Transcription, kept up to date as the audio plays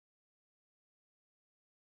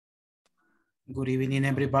Good evening,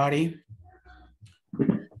 everybody.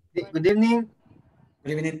 Good evening.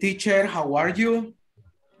 Good evening, teacher. How are you?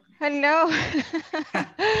 Hello.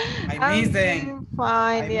 I I'm miss doing them.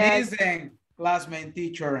 fine. I Yes. miss them, classmate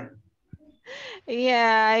teacher.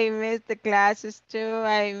 Yeah, I miss the classes too.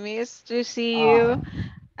 I miss to see you.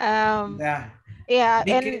 Ah, Um, yeah. yeah,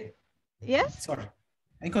 and Because, yes. sorry.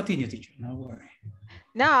 And continue, teacher. No worry.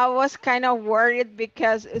 No, I was kind of worried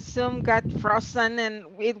because Zoom got frozen and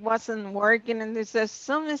it wasn't working, and it says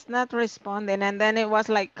Zoom is not responding, and then it was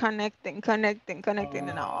like connecting, and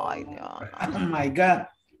oh, I don't Oh know. my God.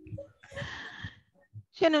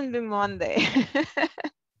 Shouldn't be Monday.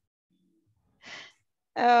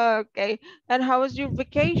 Okay. And how was your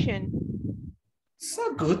vacation?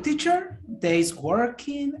 So good, teacher. Days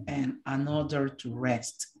working and another to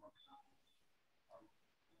rest.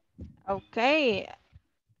 Okay.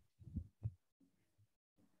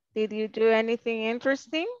 Did you do anything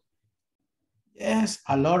interesting? Yes,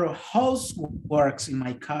 a lot of houseworks in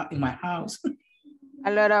my house.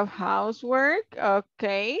 A lot of housework.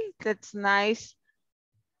 Okay, that's nice.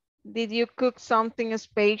 Did you cook something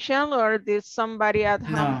special or did somebody at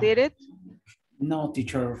home No, did it? no,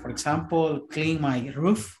 teacher. For example, clean my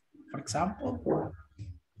roof, for example.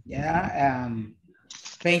 Yeah,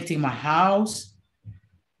 painting my house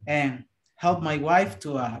and help my wife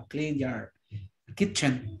to clean their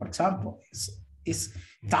kitchen, for example. It's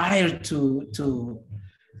tired to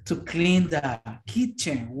clean the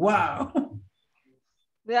kitchen. Wow,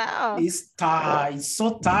 Yeah. it's tired. It's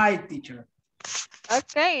so tired, teacher.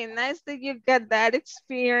 Okay, nice that you got that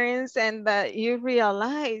experience and that you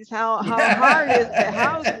realize how hard is the Yeah.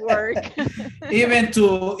 housework. even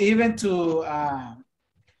to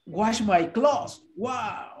wash my clothes.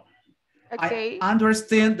 Wow, I Okay.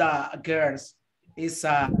 understand the girls. It's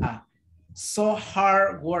so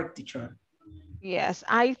hard work, teacher. Yes,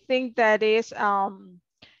 I think that is the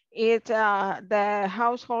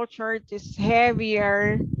household chore is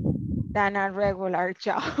heavier than a regular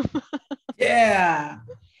job. Yeah,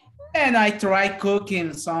 and I try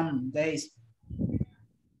cooking some days.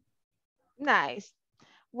 Nice.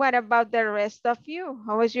 What about the rest of you?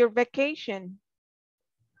 How was your vacation?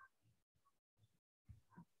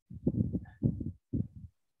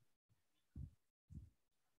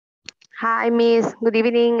 Hi, Miss. Good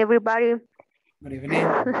evening, everybody. Good evening.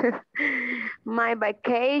 My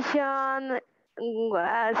vacation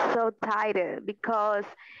was so tired because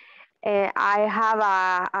I have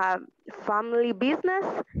a family business,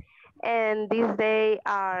 and these days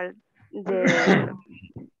are the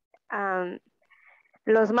um,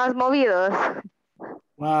 los más movidos.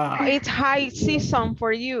 Wow, It's high season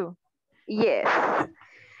for you. Yes.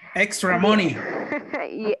 extra The, money.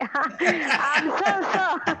 yeah, I'm so.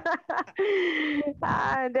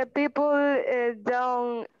 The people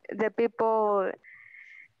don't. The people.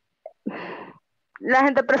 La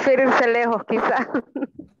gente prefiere irse lejos, quizás.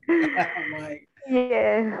 Oh my.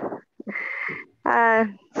 Yeah.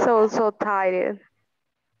 So tired.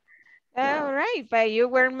 All right, but you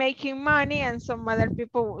were making money and some other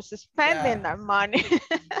people was spending Yeah. that money.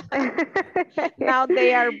 Now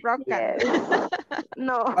they are broken. Yes.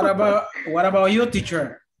 No. What about you,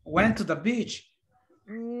 teacher? Went to the beach.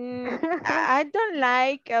 I don't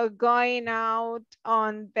like going out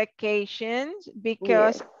on vacations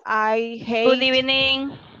because Yes. I Good hate, evening.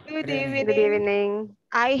 good Good evening. Good evening. evening.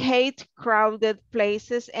 I hate crowded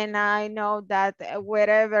places, and I know that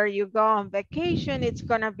wherever you go on vacation, it's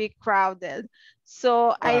gonna be crowded.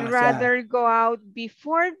 So I'd Yeah. rather go out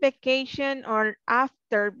before vacation or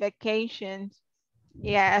after vacation.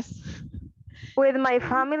 Yes. With my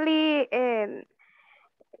family,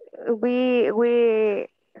 we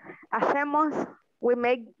hacemos, we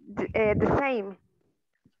make the same.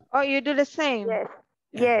 Oh, you do the same? Yes.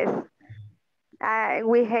 Yeah. Yes.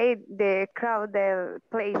 We hate the crowded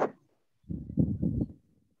place.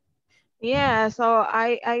 Yeah, so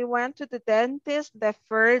I went to the dentist the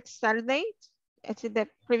first Saturday. It's the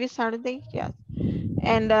previous Saturday, yes.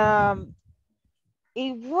 And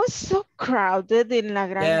it was so crowded in La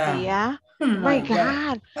Gran Yeah. Via. Oh My my God.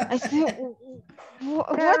 God. I said,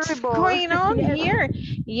 what's Terrible. going on Yes. here?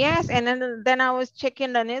 Yes, and then I was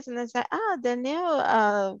checking the news and I said, the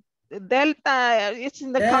new Delta, it's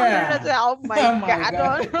in the corner. I Yeah. said, oh my Oh my God,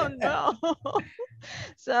 God. oh no.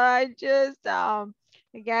 So I just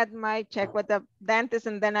got my check with the dentist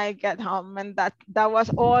and then I got home and that was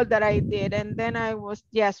all that I did. And then I was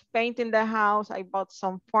just painting the house. I bought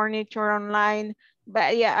some furniture online,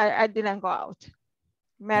 but yeah, I didn't go out. Yeah.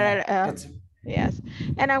 Matter, yes.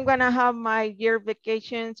 And I'm gonna have my year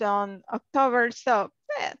vacations on October. So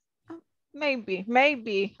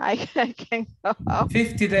maybe I can go.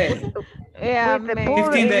 50 days. Yeah, With the maybe.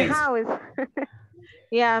 pool 15 in days. house.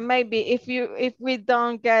 Yeah, maybe if we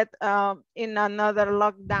don't get in another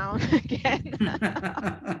lockdown again.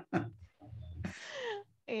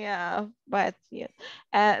 Yeah, but yeah.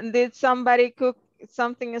 Did somebody cook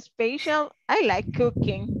something special? I like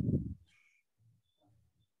cooking.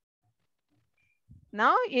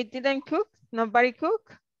 No, you didn't cook? Nobody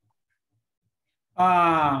cook?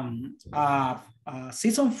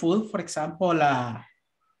 Season food, for example,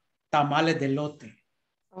 tamales de lote.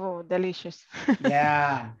 Oh, delicious.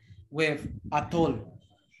 Yeah, with atol.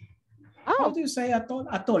 How Oh, do you say atol?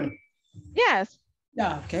 Atol. yes.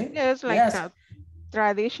 Yeah, okay. Yeah, it's like Yes, a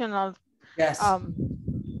traditional. yes. Um,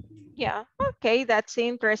 yeah, okay, that's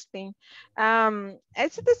interesting. I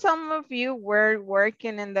see that some of you were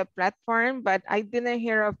working in the platform, but I didn't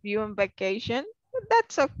hear of you on vacation.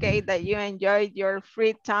 That's okay that you enjoyed your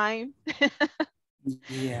free time.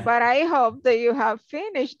 Yeah. But I hope that you have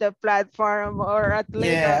finished the platform or at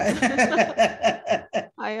least Yeah.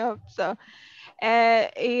 I hope so.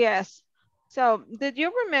 Yes. So did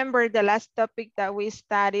you remember the last topic that we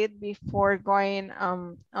studied before going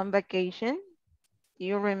on vacation? Do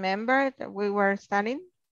you remember that we were studying?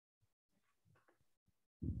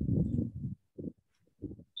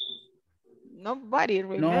 Nobody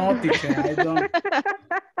No, remembers. teacher, I don't.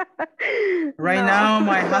 Right No, now,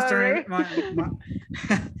 my sorry. hamster,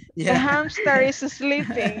 The yeah. hamster is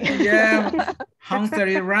sleeping. Yeah, hamster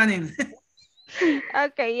is running.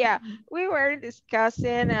 Okay, yeah. We were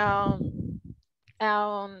discussing how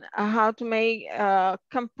to make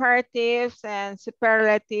comparatives and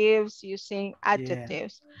superlatives using Yeah.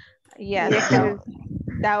 adjectives. Yes, Yes. so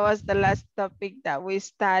that was the last topic that we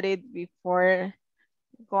studied before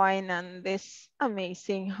going on this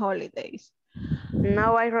amazing holidays.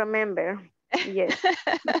 Now I remember. Yes.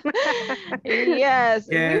 Yes,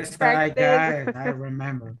 we Yes, I practice. got it. I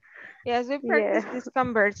remember. Yes, we Yeah. practice this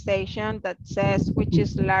conversation that says which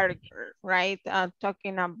is larger, right?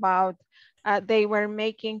 Talking about they were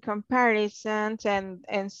making comparisons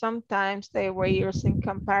and sometimes they were using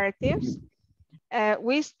comparatives.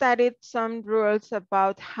 We studied some rules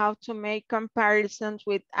about how to make comparisons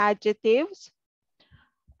with adjectives.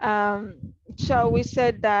 So we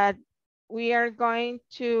said that we are going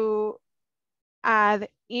to add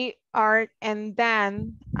er and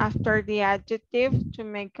than after the adjective to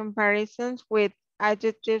make comparisons with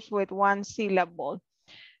adjectives with one syllable.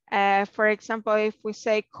 For example, if we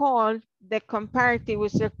say cold, the comparative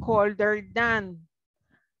is colder than.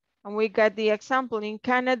 And we got the example in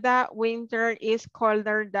Canada, winter is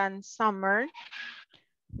colder than summer.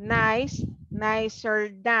 Nice, nicer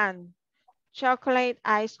than. Chocolate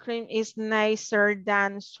ice cream is nicer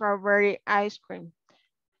than strawberry ice cream.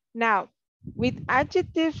 Now, with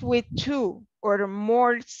adjectives with two or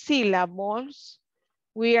more syllables,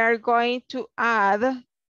 we are going to add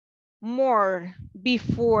more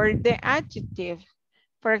before the adjective.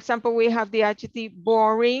 For example, we have the adjective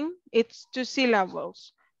boring, it's two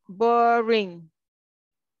syllables, boring.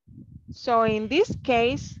 So in this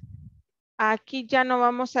case, aquí ya no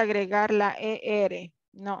vamos a agregar la ER,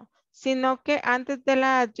 no, sino que antes de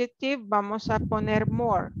la adjective vamos a poner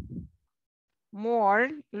more.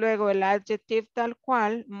 More, luego el adjective tal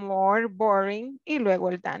cual, more boring, y luego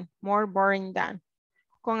el than, more boring than,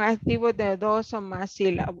 con adjetivos de dos o más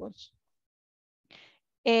sílabos.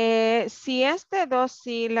 Si es de dos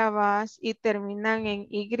sílabas y terminan en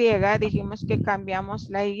Y, dijimos que cambiamos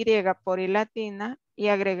la Y por I latina y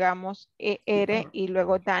agregamos ER y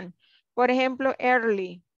luego than. Por ejemplo,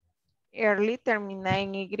 early. Early termina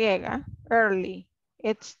en Y. Early.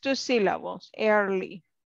 It's two syllables. Early.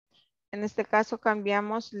 En este caso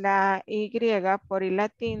cambiamos la Y por I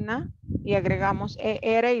latina y agregamos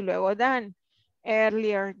ER y luego than.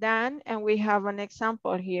 Earlier than, and we have an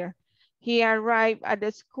example here. He arrived at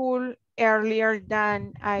the school earlier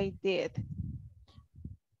than I did.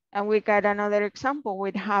 And we got another example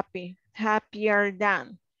with happy. Happier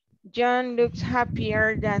than. John looks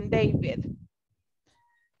happier than David.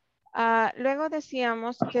 Luego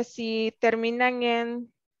decíamos que si terminan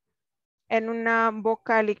en una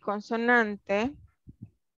vocal y consonante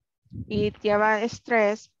y lleva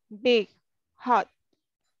estrés, big, hot.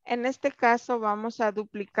 En este caso vamos a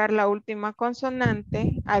duplicar la última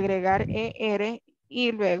consonante, agregar ER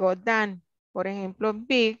y luego than. Por ejemplo,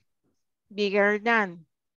 big, bigger than.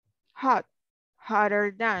 Hot,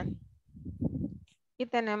 hotter than. Y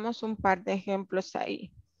tenemos un par de ejemplos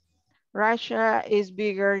ahí. Russia is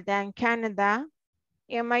bigger than Canada.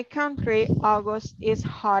 In my country, August is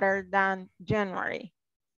hotter than January.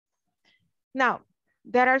 Now,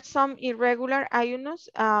 there are some irregular, hay unos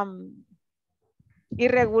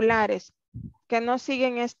Irregulares, que no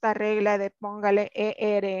siguen esta regla de póngale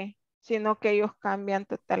ER, sino que ellos cambian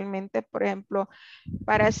totalmente. Por ejemplo,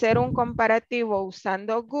 para hacer un comparativo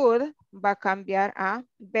usando good, va a cambiar a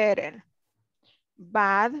better.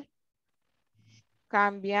 Bad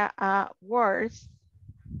cambia a worse.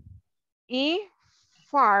 Y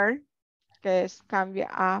far, que es cambia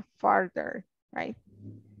a farther, right?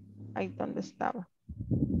 Ahí donde estaba.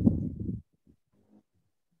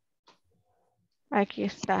 Aquí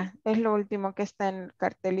está, es lo último que está en el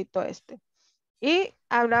cartelito este. Y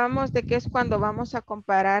hablábamos de que es cuando vamos a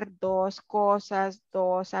comparar dos cosas,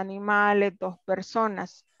 dos animales, dos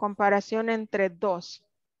personas. Comparación entre dos.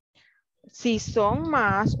 Si son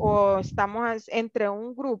más o estamos entre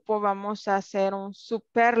un grupo, vamos a hacer un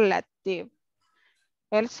superlative.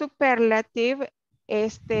 El superlative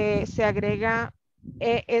se agrega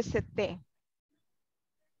EST.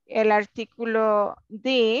 El artículo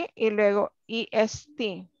D y luego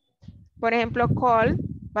EST. Por ejemplo, cold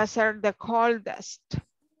va a ser the coldest.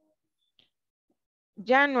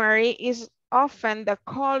 January is often the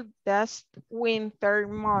coldest winter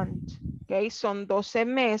month. Okay, son 12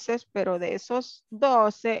 meses, pero de esos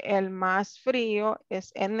 12, el más frío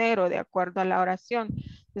es enero, de acuerdo a la oración.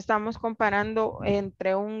 Estamos comparando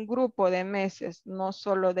entre un grupo de meses, no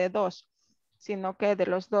solo de dos, sino que de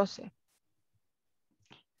los 12.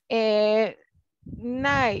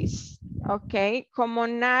 Nice, ok. Como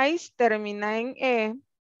nice termina en E,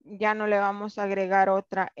 ya no le vamos a agregar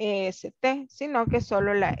otra EST, sino que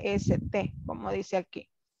solo la ST, como dice aquí.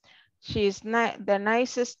 She's the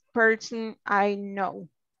nicest person I know.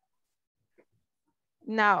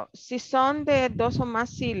 Now, si son de dos o más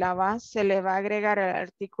sílabas, se le va a agregar el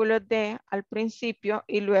artículo de al principio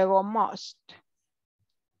y luego must.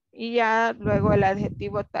 Y ya luego el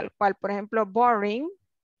adjetivo tal cual. Por ejemplo, boring.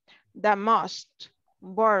 The most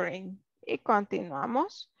boring. Y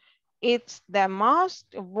continuamos. It's the most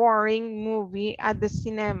boring movie at the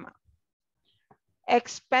cinema.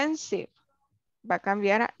 Expensive. Va a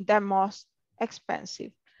cambiar a the most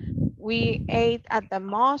expensive. We ate at the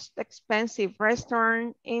most expensive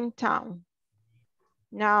restaurant in town.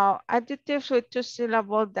 Now, adjectives with two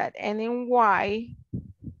syllables that end in Y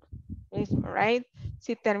is right.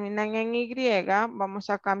 Si terminan en Y, vamos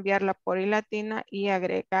a cambiarla por I latina y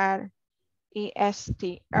agregar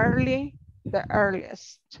EST. Early, the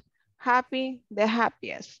earliest. Happy, the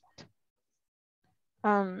happiest.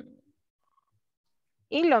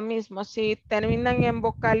 Y lo mismo, si terminan en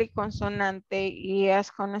vocal y consonante y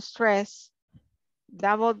es con stress,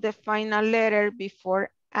 double the final letter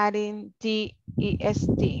before adding the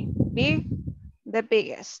EST. Big, the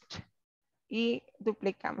biggest. Y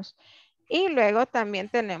duplicamos. Y luego también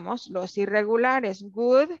tenemos los irregulares.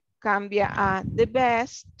 Good cambia a the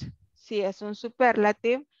best, si es un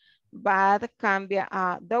superlative. Bad cambia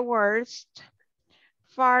a the worst.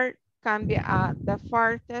 Far cambia a the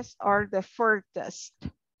farthest or the furthest.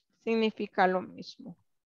 Significa lo mismo.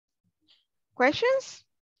 Questions?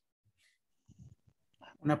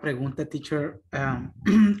 Una pregunta, teacher.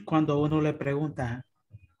 Cuando uno le pregunta,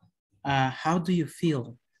 how do you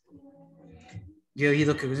feel? Yo he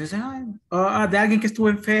oído que dicen, de alguien que estuvo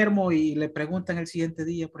enfermo y le preguntan el siguiente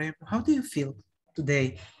día, por ejemplo, how do you feel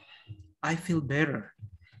today? I feel better.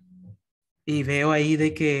 Y veo ahí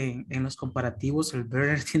de que en los comparativos el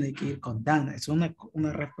better tiene que ir con than. Es una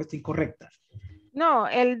respuesta incorrecta. No,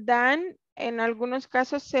 el than en algunos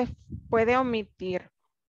casos se puede omitir.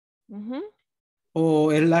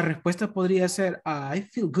 O la respuesta podría ser, I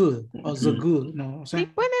feel good, also good, ¿no? O sea, sí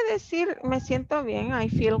puede decir, me siento bien, I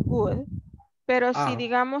feel good. Pero si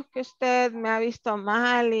digamos que usted me ha visto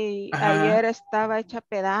mal y ayer estaba hecha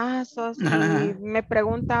pedazos y me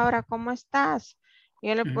pregunta ahora cómo estás,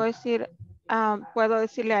 yo le puedo decir, puedo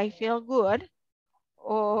decirle I feel good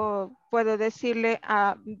o puedo decirle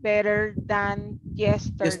better than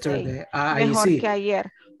yesterday, mejor sí. que ayer.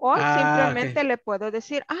 O simplemente le puedo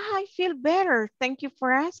decir, I feel better, thank you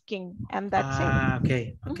for asking, and that's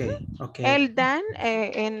it. Ok. El than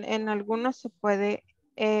en algunos se puede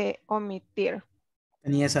omitir.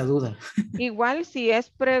 Tenía esa duda. Igual si es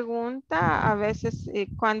pregunta, a veces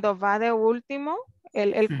cuando va de último,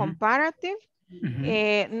 el comparative,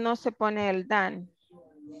 no se pone el than.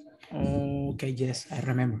 Ok, yes, I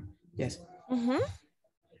remember. Yes.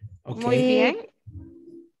 Okay. Muy bien.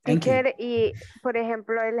 Teacher, y por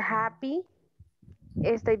ejemplo el happy,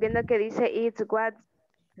 estoy viendo que dice it's what.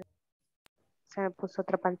 Se me puso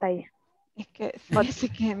otra pantalla. Es que fíjese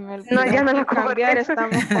que me olvidé no, ya no lo cambiar,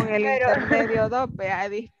 estamos con el intermedio 2,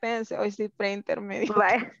 dispense, hoy sí preintermedio.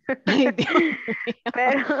 Ay, Dios mío.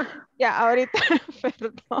 Pero ya, ahorita,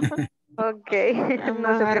 perdón. Ok, Vamos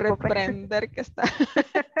no se a preocupe. reprender que está.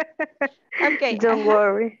 Ok, Don't ajá.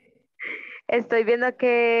 worry. Estoy viendo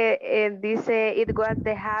que dice, it was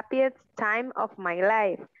the happiest time of my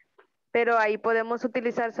life. Pero ahí podemos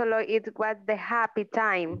utilizar solo it was the happy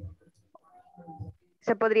time.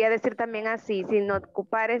 Se podría decir también así, sin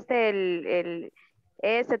ocupar el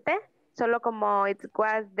EST, solo como it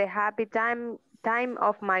was the happy time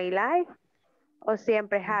of my life, o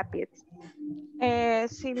siempre happiest.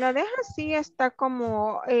 Si lo deja así, está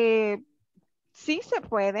como, sí se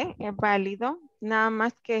puede, es válido, nada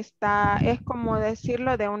más que es como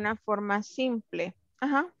decirlo de una forma simple.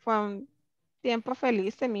 Ajá, fue un tiempo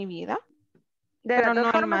feliz de mi vida, De las pero dos no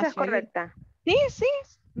el formas más es feliz. correcta. Sí, sí,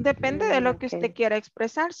 depende de lo que usted Ok. quiera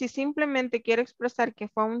expresar. Si simplemente quiere expresar que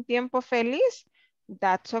fue un tiempo feliz,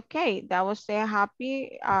 that's okay. That was a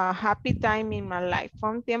happy time in my life. Fue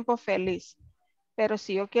un tiempo feliz. Pero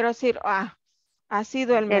si yo quiero decir, ha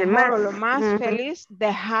sido el El mejor más. o lo más Ujú. feliz,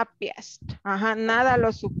 the happiest. Ajá, nada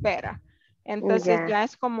lo supera. Entonces Ya. ya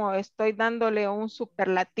es como estoy dándole un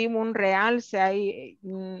superlativo, un realce ahí.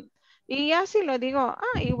 Y así lo digo,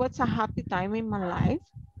 it was a happy time in my life.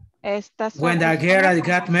 When the Es una girl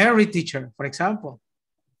got forma. married, teacher, for example,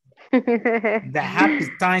 the happy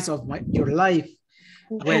times of your life.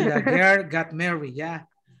 When the girl got married, yeah.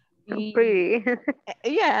 Pretty.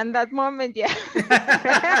 Yeah, in that moment, yeah.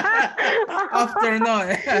 After no.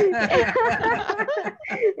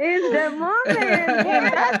 In the moment. In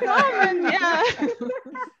that moment, yeah.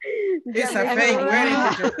 Ya It's me a hizo fake Okay. wedding,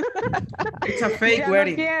 dudar. teacher. It's a fake Ya no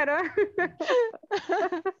wedding. quiero.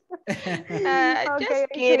 Ok, Just sí,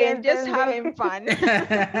 kidding, just entendí. having fun.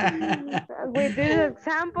 With this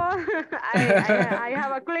example, I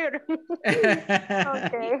have a clear.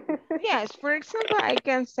 Okay. Yes, for example, I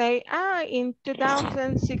can say, in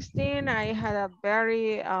 2016, I had a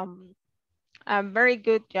very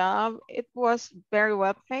good job. It was very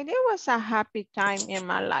well paid. It was a happy time in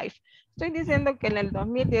my life. Estoy diciendo que en el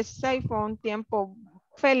 2016 fue un tiempo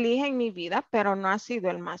feliz en mi vida, pero no ha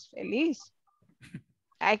sido el más feliz.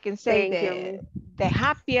 I can say Thank you. the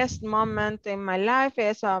happiest moment in my life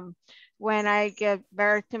is when I give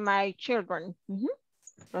birth to my children.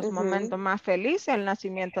 Los momentos más felices, el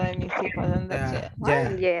nacimiento de mis hijos. And that's it,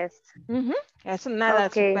 right? Yeah. Yes. Eso nada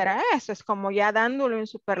Okay. supera eso, es como ya dándole un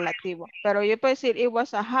superlativo. Pero yo puedo decir, it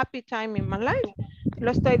was a happy time in my life.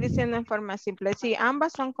 Lo estoy diciendo en forma simple. Si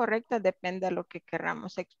ambas son correctas, depende de lo que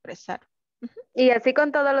queramos expresar. Y así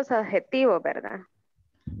con todos los adjetivos, ¿verdad?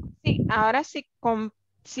 Sí, ahora sí,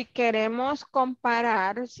 si queremos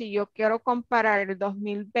comparar, si yo quiero comparar el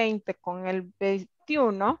 2020 con el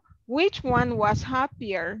 21, which one was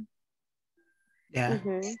happier? Yeah.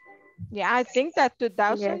 Yeah, I think that Yes.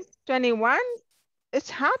 2021 is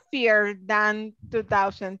happier than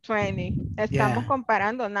 2020. Estamos Yeah.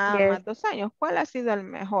 comparando nada Yes. más 2 años. ¿Cuál ha sido el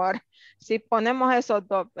mejor? Si ponemos esos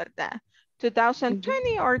dos, ¿verdad?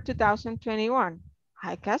 2020 or 2021?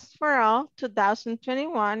 I guess for all,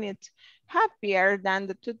 2021 it's happier than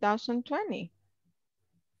the 2020.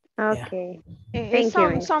 Okay. It's Thank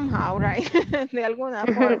you, Miss. somehow, right? De alguna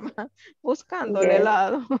forma, buscándole Yes.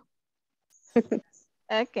 lado.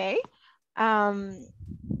 Okay.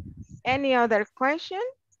 Any other question?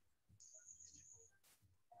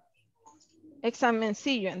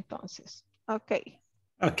 Examencillo entonces. Okay.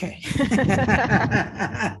 Okay.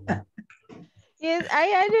 Yes,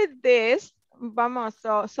 I added this. Vamos,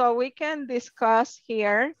 so we can discuss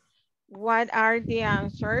here what are the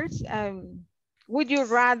answers. Would you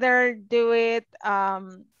rather do it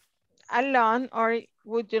alone or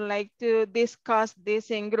would you like to discuss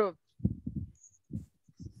this in group?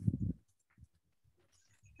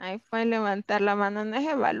 Ahí pueden levantar la mano, no es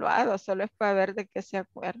evaluado, solo es para ver de qué se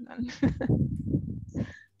acuerdan.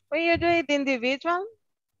 Will you do it individual?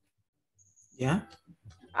 Yeah.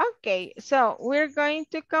 Okay, so we're going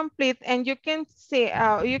to complete and you can see,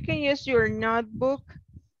 you can use your notebook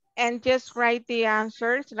and just write the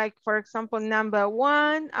answers. Like for example, number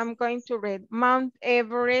 1, I'm going to read Mount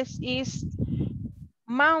Everest is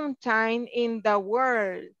mountain in the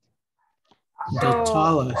world. The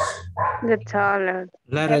tallest. The tallest.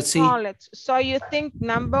 Letter C. Tallest. So you think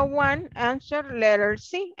number 1, answer letter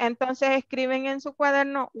C. Entonces escriben en su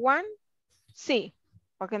cuaderno 1, C,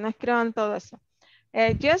 porque no escriban todo eso.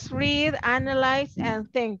 Just read, analyze, and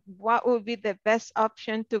think what would be the best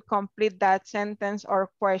option to complete that sentence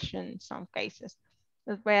or question in some cases.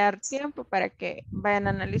 Les voy a dar tiempo para que vayan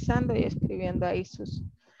analizando y escribiendo ahí sus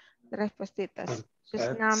respuestas.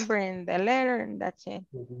 Just numbering the letter and that's it.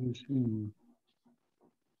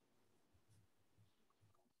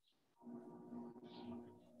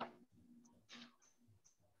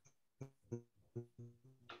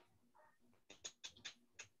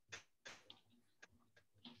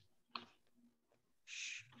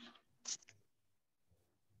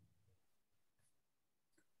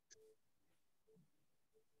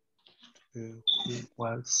 who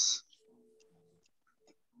was.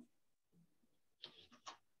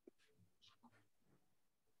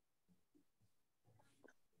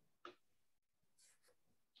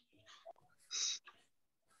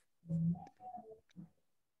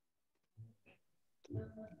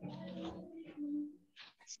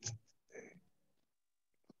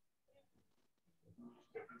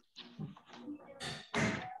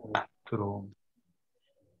 Otro.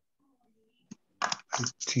 I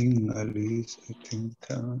think Alice, I think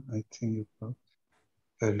Karen, I think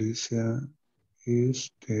Alicia is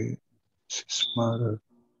the smarter.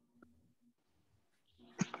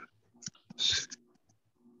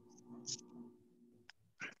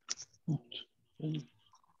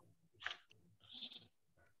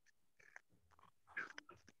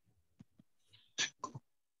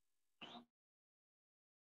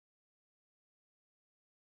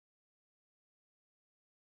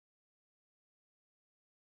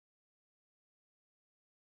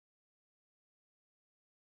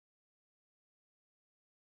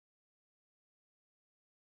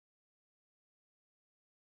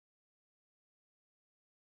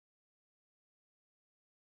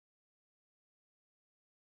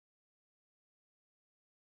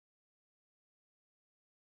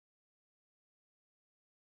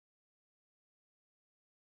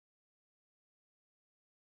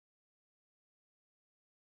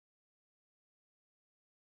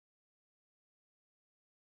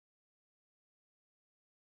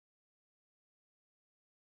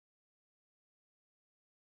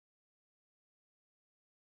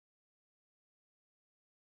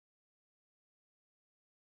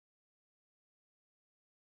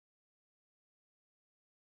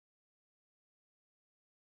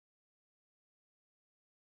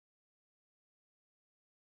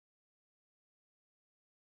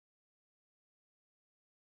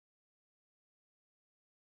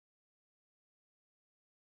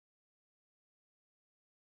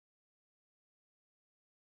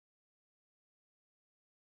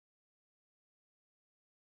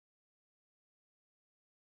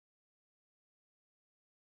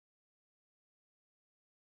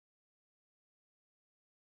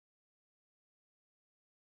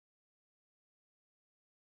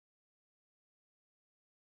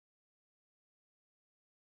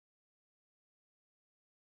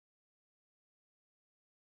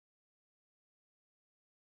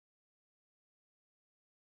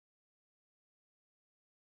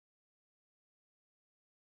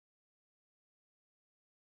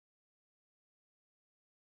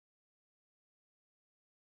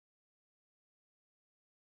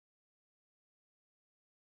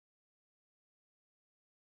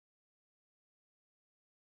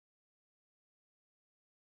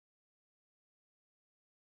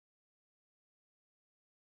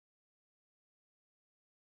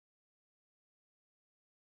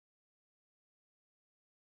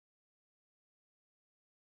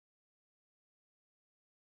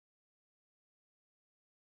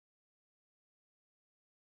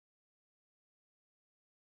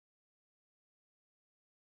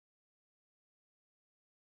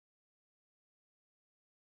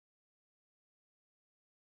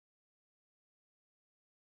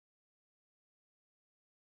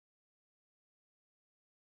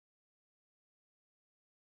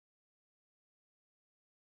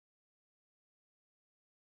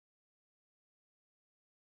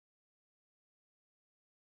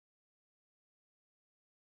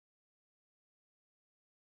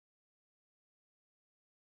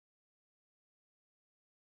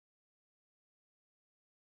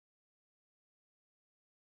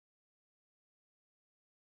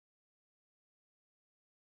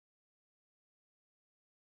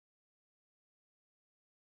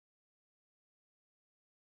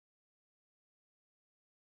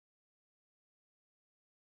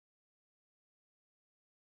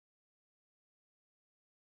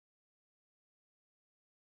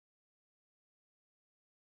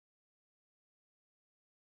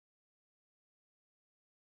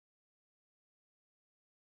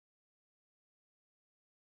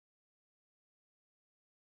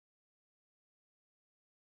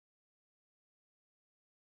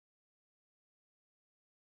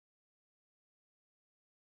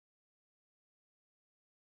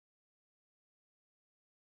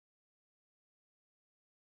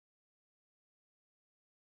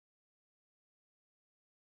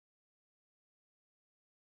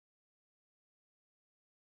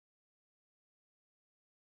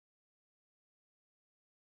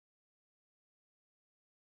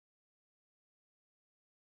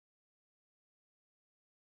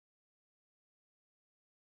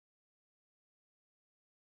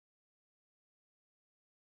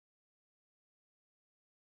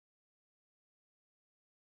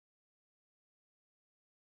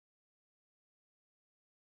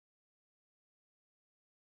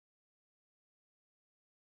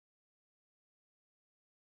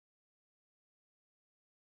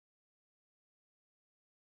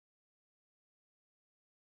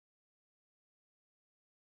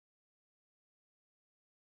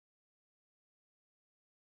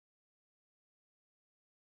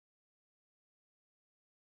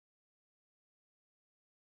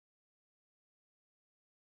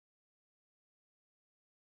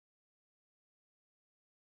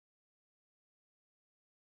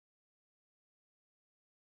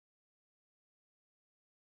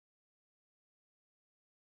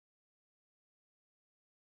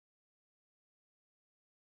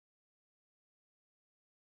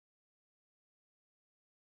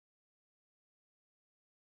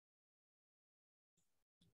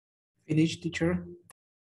 Finish, teacher.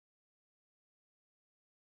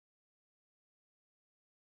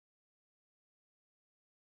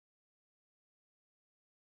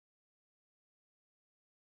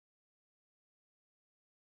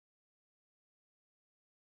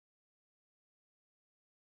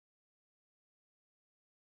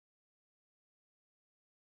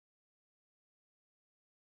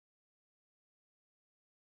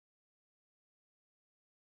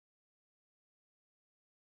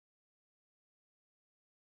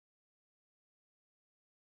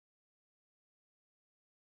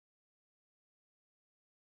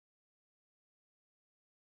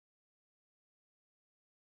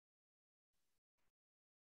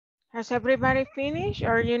 Has everybody finished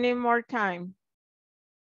or you need more time?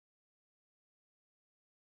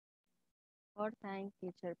 More time,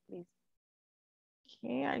 teacher, please.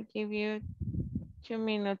 Okay, I'll give you 2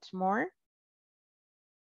 minutes more.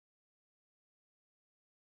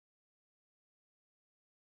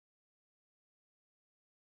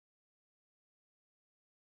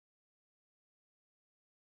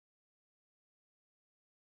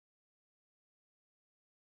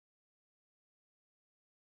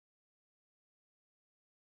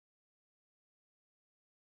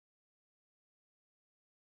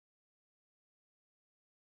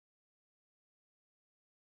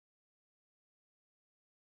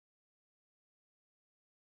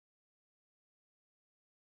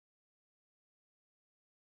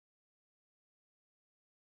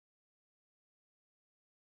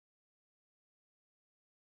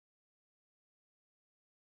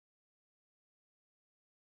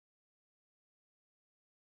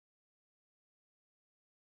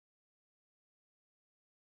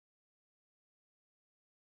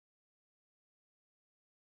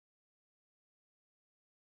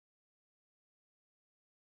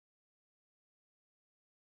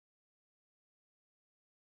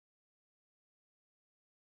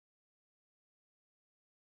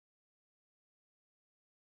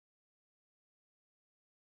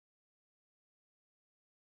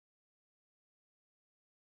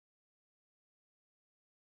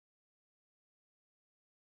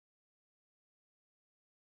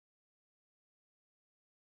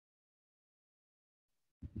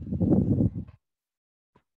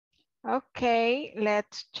 Okay,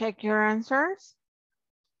 let's check your answers.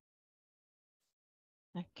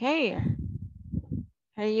 Okay,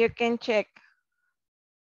 here you can check.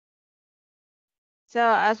 So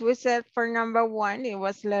as we said for number 1, it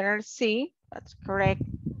was letter C. That's correct.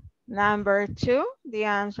 Number 2, the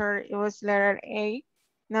answer it was letter A.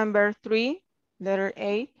 Number 3, letter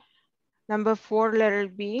A. Number 4, letter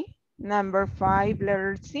B. Number 5,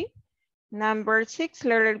 letter C. Number 6,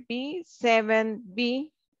 letter B. 7B,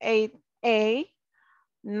 8A,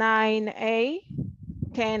 9A,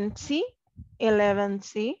 10C,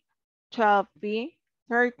 11C, 12B,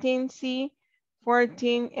 13C,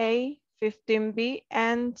 14A, 15B,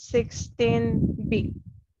 and 16B.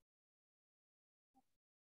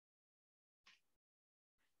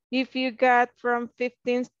 If you got from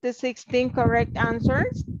 15 to 16 correct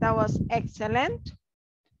answers, that was excellent.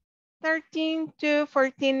 13 to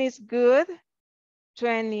 14 is good.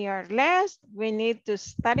 20 or less, we need to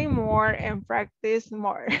study more and practice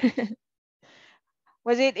more.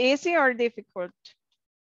 Was it easy or difficult?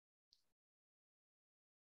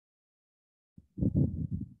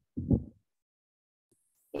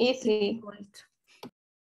 Easy.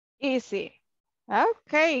 Easy.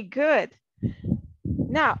 Okay, good.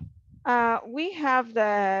 Now, we have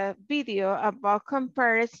the video about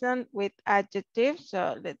comparison with adjectives.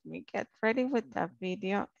 So let me get ready with that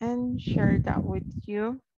video and share that with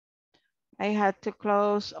you. I had to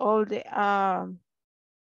close all the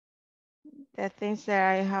things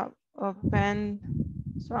that I have opened.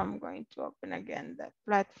 So I'm going to open again the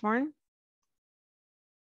platform.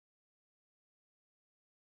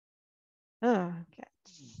 Oh,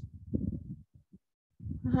 cats.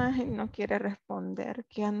 Ay, no quiere responder,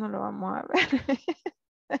 que ya no lo vamos a ver.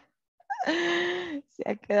 Se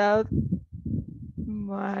ha quedado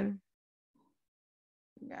mal.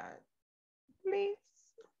 God, please.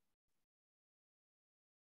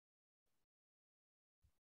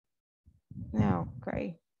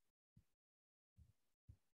 Okay.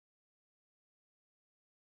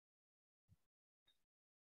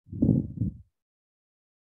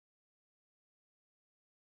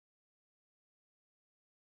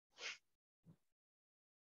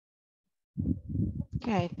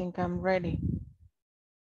 Okay, I think I'm ready.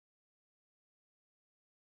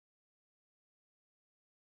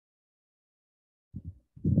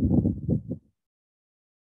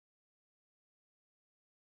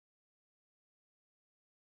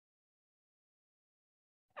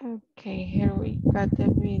 Okay, here we got the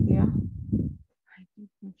video. I think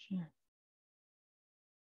we should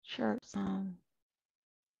share some.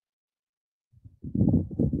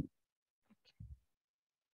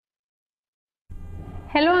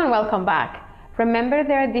 Hello and welcome back. Remember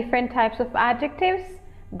there are different types of adjectives?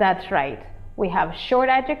 That's right. We have short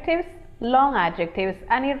adjectives, long adjectives,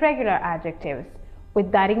 and irregular adjectives.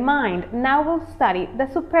 With that in mind, now we'll study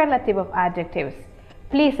the superlative of adjectives.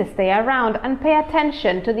 Please stay around and pay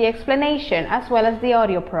attention to the explanation as well as the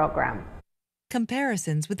audio program.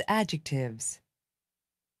 Comparisons with adjectives.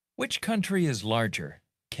 Which country is larger,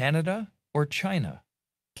 Canada or China?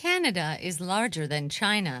 Canada is larger than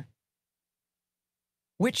China.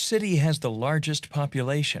 Which city has the largest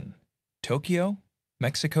population, Tokyo,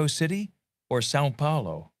 Mexico City, or Sao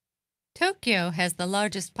Paulo? Tokyo has the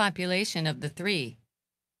largest population of the three.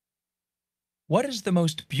 What is the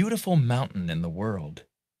most beautiful mountain in the world?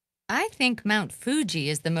 I think Mount Fuji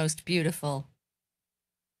is the most beautiful.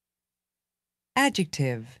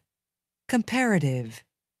 Adjective, comparative,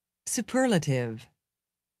 superlative.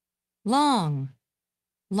 Long,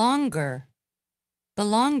 longer, the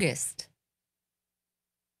longest.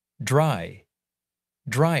 Dry,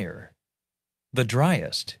 drier, the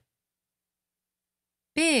driest.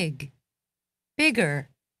 Big, bigger,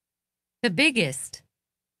 the biggest.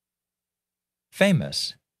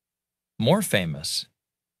 Famous, more famous,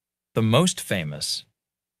 the most famous.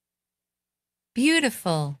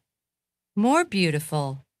 Beautiful, more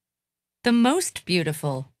beautiful, the most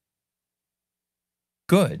beautiful.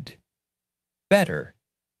 Good, better,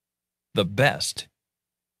 the best.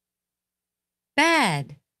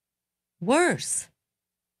 Bad, worse,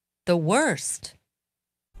 the worst.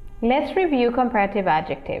 Let's review comparative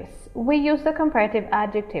adjectives. We use the comparative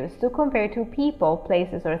adjectives to compare two people,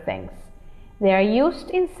 places, or things. They are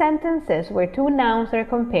used in sentences where two nouns are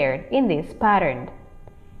compared in this pattern.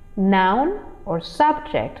 Noun or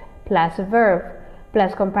subject plus verb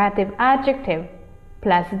plus comparative adjective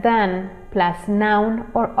plus than plus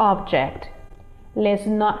noun or object. Let's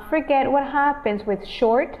not forget what happens with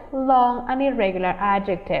short, long, and irregular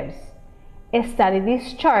adjectives. Study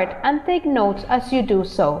this chart and take notes as you do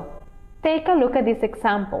so. Take a look at these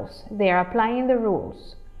examples. They are applying the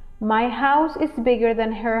rules. My house is bigger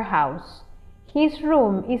than her house. His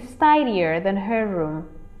room is tidier than her room.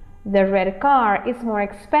 The red car is more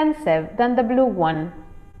expensive than the blue one.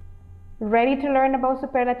 Ready to learn about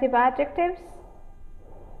superlative adjectives?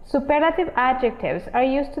 Superlative adjectives are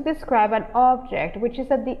used to describe an object which is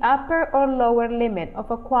at the upper or lower limit of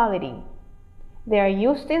a quality. They are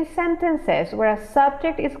used in sentences where a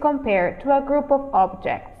subject is compared to a group of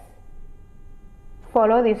objects.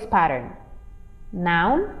 Follow this pattern.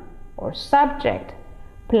 Noun or subject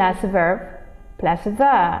plus verb plus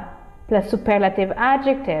the plus superlative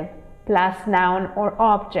adjective plus noun or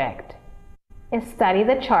object. Study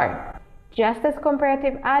the chart. Just as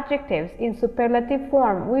comparative adjectives in superlative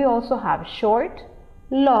form, we also have short,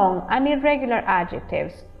 long, and irregular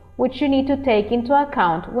adjectives, which you need to take into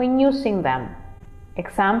account when using them.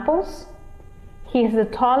 Examples: he is the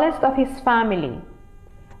tallest of his family.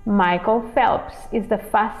 Michael Phelps is the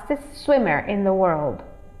fastest swimmer in the world.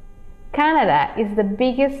 Canada is the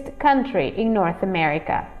biggest country in North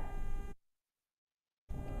America.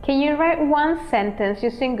 Can you write one sentence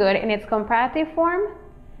using good in its comparative form?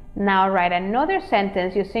 Now write another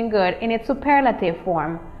sentence using good in its superlative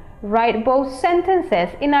form. Write both sentences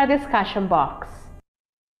in our discussion box.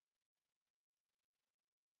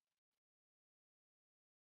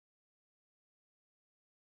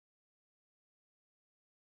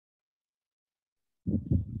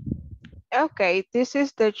 Okay, this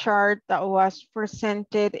is the chart that was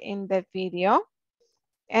presented in the video.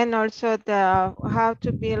 And also the how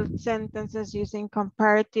to build sentences using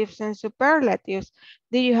comparatives and superlatives.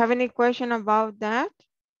 Do you have any question about that?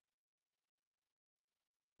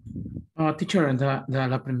 Teacher,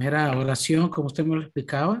 la primera oración, como usted me lo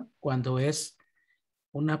explicaba, cuando es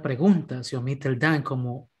una pregunta, se omite el than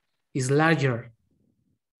como is larger,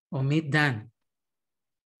 omit than.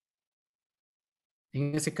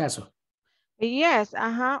 En ese caso. Yes,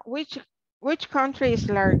 Which country is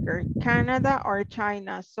larger, Canada or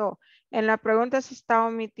China? So, en la pregunta se está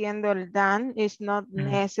omitiendo el than, is not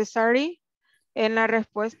necessary. En la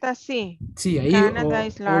respuesta sí. Sí, ahí Canada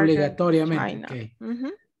is larger obligatoriamente.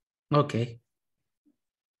 China. Okay.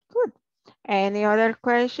 Good. Any other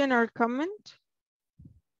question or comment?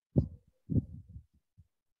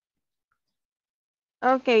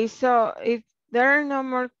 Okay, so if there are no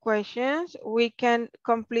more questions, we can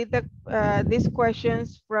complete these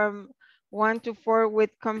questions from 1 to 4 with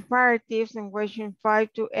comparatives and question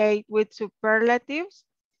 5 to 8 with superlatives.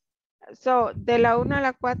 So, de la 1 a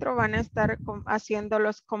la 4 van a estar haciendo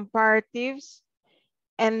los comparatives.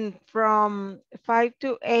 And from 5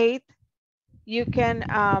 to 8, you can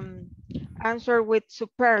answer with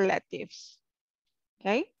superlatives.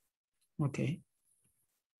 Okay? Okay.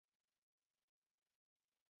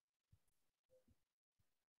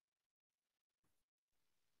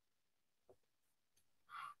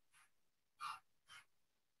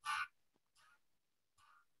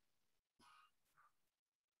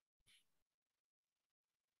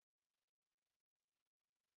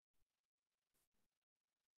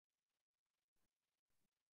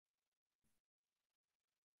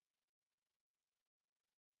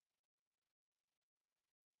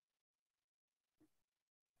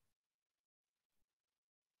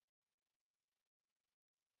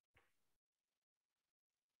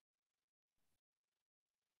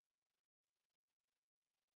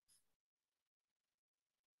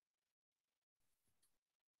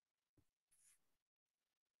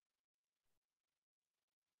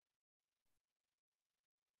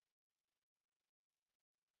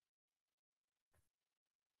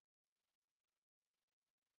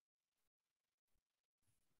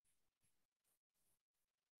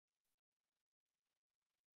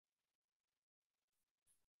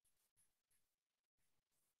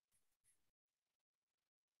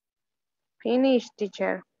 Finish,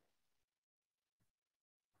 teacher.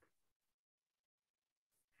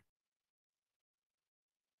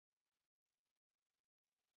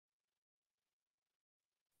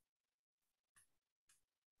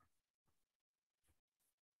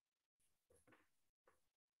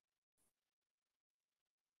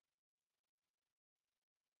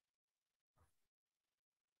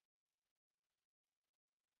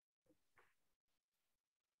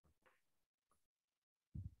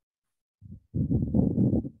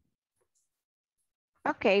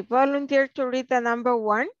 Okay, volunteer to read the number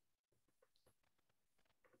 1.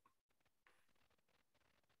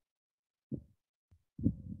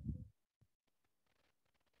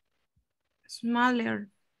 Smaller.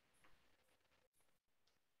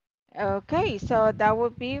 Okay, so that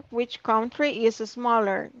would be which country is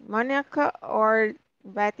smaller, Monaco or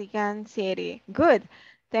Vatican City? Good.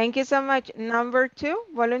 Thank you so much. Number 2,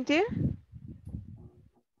 volunteer.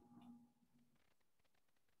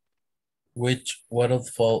 Which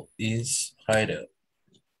waterfall is higher?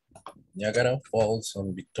 Niagara Falls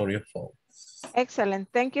and Victoria Falls. Excellent.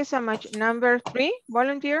 Thank you so much. Number 3,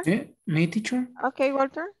 volunteer. Me, teacher? Okay,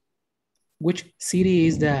 Walter. Which city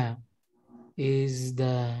is the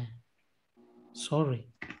sorry.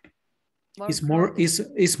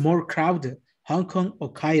 Is more crowded, Hong Kong or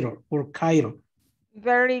Cairo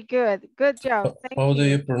Very good. Good job. Thank How you. do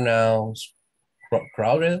you pronounce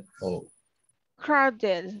crowded? Oh,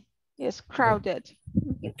 Crowded. Yes, crowded.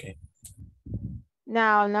 okay.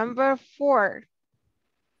 Now, number 4.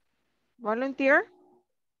 Volunteer.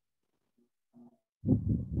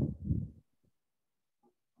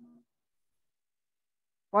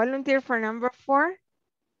 Volunteer for number 4.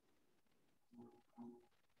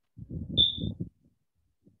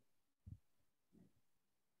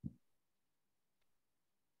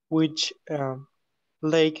 Which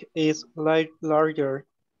lake is larger,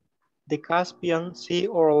 the Caspian Sea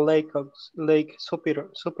or Lake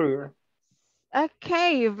Superior?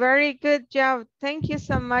 Okay, very good job. Thank you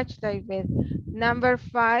so much, David. Number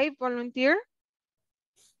 5, volunteer.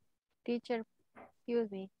 Teacher, excuse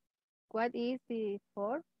me. What is the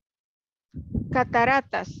for?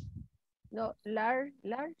 Cataratas. No,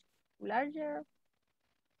 larger.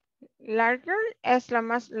 Larger es la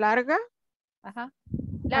más larga. Ajá.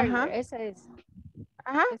 Larger, Ajá. esa es.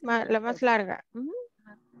 Ajá, Esa es la más larga.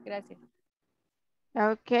 Ajá. Gracias.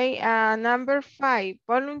 Okay, number 5,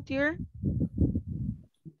 volunteer.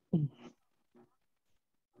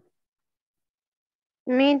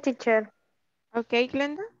 Me, teacher. Okay,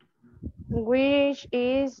 Glenda. Which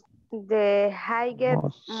is the highest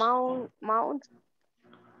mount?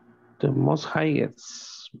 The most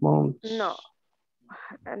highest mount. No,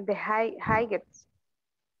 the highest.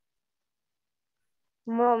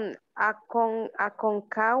 Mount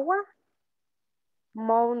Aconcagua,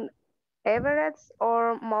 Mount Everest,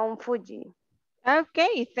 or Mount Fuji?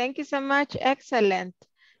 Okay, thank you so much. Excellent.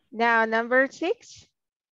 Now, number 6.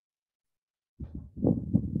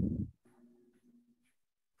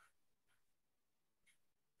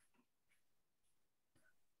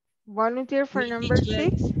 Volunteer for number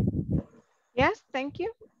 6. Yes, thank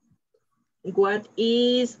you. What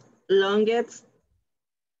is longest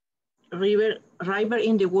river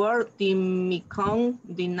in the world? The Mekong,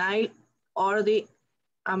 the Nile, or the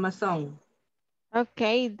Amazon?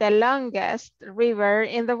 Okay, the longest river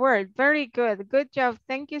in the world. Very good. Good job.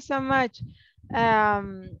 Thank you so much.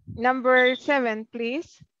 Number 7,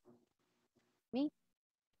 please. Me.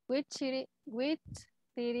 Which city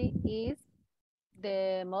is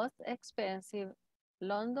the most expensive?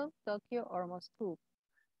 London, Tokyo, or Moscow?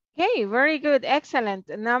 Okay, very good. Excellent.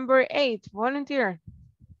 Number 8, volunteer.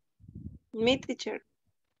 Me, teacher.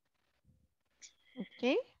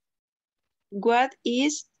 Okay. What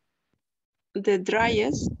is the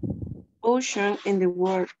driest ocean in the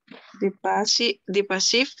world? The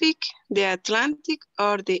Pacific, the Atlantic,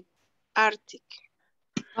 or the Arctic?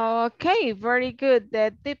 Okay, very good.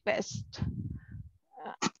 The deepest.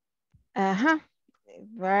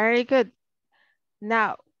 Very good.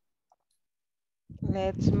 Now,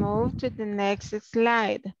 let's move to the next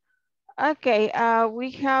slide. Okay,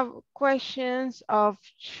 we have questions of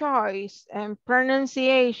choice and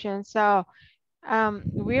pronunciation. So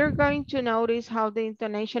we're going to notice how the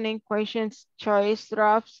intonation in questions choice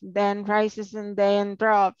drops, then rises, and then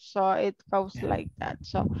drops. So it goes like that.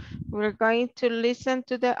 So we're going to listen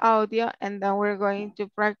to the audio, and then we're going to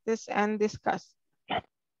practice and discuss.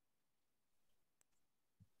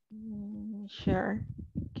 Sure,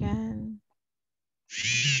 can.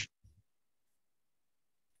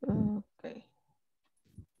 Okay.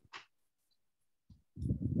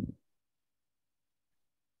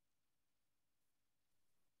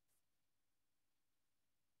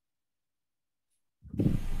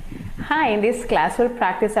 Hi, in this class we'll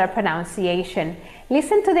practice our pronunciation.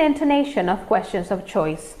 Listen to the intonation of questions of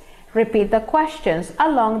choice. Repeat the questions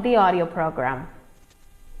along the audio program.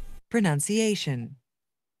 Pronunciation.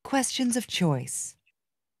 Questions of choice.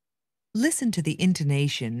 Listen to the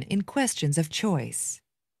intonation in questions of choice.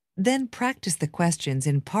 Then practice the questions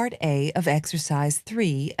in Part A of Exercise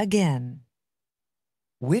 3 again.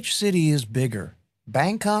 Which city is bigger,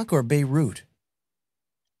 Bangkok or Beirut?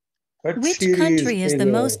 Which country is the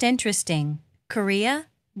most interesting? Korea,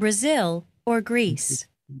 Brazil, or Greece?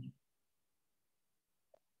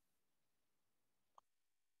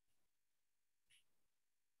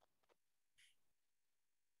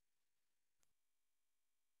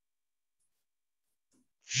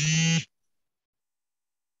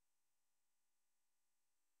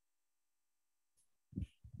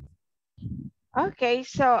 Okay,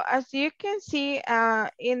 so as you can see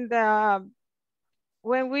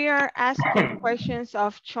when we are asking questions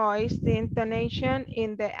of choice, the intonation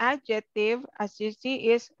in the adjective, as you see,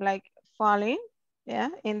 is like falling. Yeah,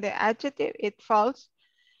 in the adjective, it falls.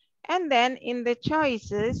 And then in the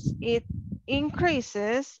choices, it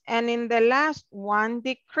increases. And in the last one,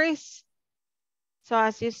 decrease. So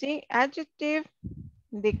as you see, adjective,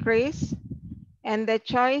 decrease. And the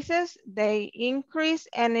choices, they increase.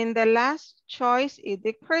 And in the last choice, it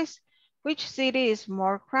decreases. Which city is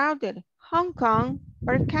more crowded? Hong Kong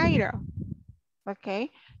or Cairo? Okay.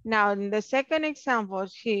 Now, in the second example,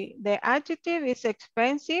 the adjective is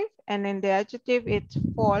expensive, and in the adjective, it's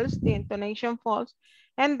false, the intonation false.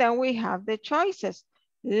 And then we have the choices,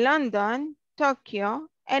 London, Tokyo,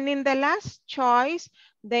 and in the last choice,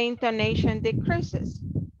 the intonation decreases,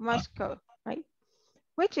 Moscow, right?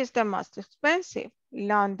 Which is the most expensive,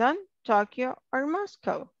 London, Tokyo, or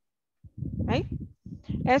Moscow, right?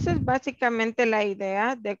 Esa es básicamente la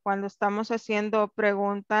idea de cuando estamos haciendo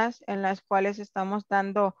preguntas en las cuales estamos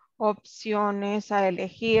dando opciones a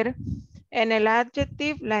elegir. En el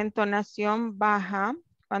adjective, la entonación baja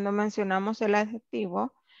cuando mencionamos el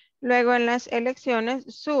adjetivo. Luego en las elecciones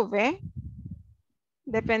sube,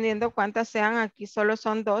 dependiendo cuántas sean. Aquí solo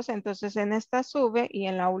son 2, entonces en esta sube y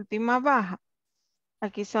en la última baja.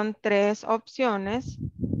 Aquí son 3 opciones.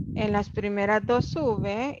 En las primeras 2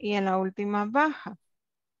 sube y en la última baja.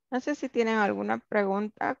 No sé si tienen alguna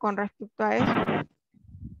pregunta con respecto a eso.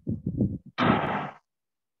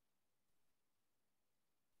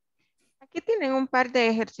 Aquí tienen un par de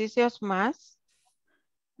ejercicios más.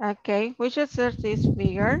 Ok, which exercise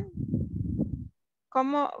figure?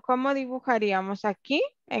 ¿Cómo dibujaríamos aquí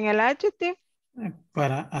en el adjective?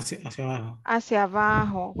 Para hacia abajo. Hacia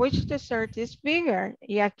abajo. Which dessert is bigger?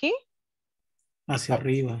 ¿Y aquí? Hacia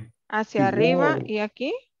arriba. Hacia arriba. ¿Y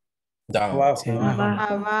aquí? Hacia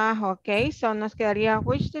abajo. Abajo. Ok, so nos quedaría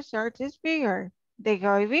which dessert is bigger? ¿The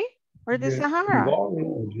Gobi or the Sahara?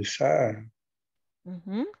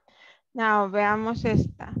 Now, veamos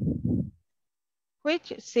esta.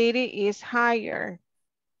 Which city is higher?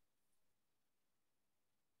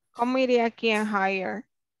 ¿Cómo iría aquí en higher?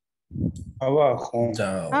 Abajo.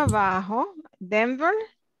 Abajo. Denver.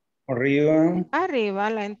 Arriba. Arriba,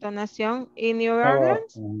 la entonación. Y New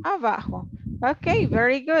Orleans. Abajo. Ok,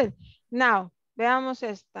 very good. Now, veamos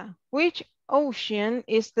esta. Which ocean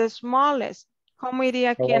is the smallest? ¿Cómo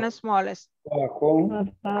iría aquí en smallest? Abajo.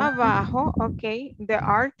 Abajo, ok. The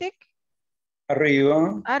Arctic.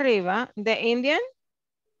 Arriba. Arriba. The Indian.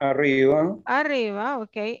 Arriba. Arriba,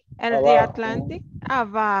 ok. El de Abajo. Atlantic.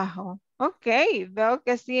 Abajo. Ok, veo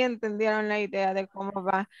que sí entendieron la idea de cómo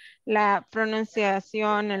va la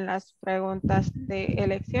pronunciación en las preguntas de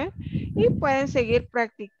elección y pueden seguir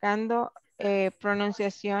practicando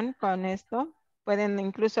pronunciación con esto. Pueden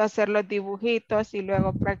incluso hacer los dibujitos y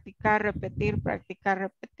luego practicar, repetir, practicar,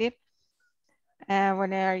 repetir.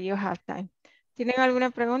 Whenever you have time. ¿Tienen alguna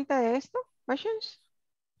pregunta de esto? Questions?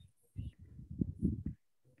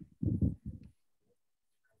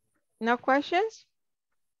 No questions?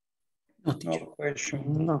 No, No teacher.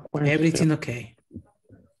 question. No question. Everything okay.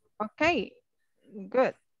 Okay,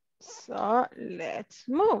 good. So let's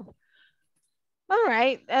move. All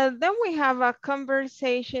right, then we have a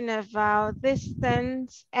conversation about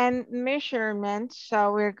distance and measurement.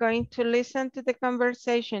 So we're going to listen to the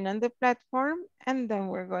conversation on the platform and then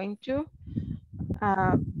we're going to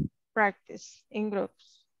practice in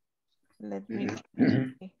groups. Let me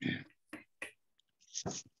see.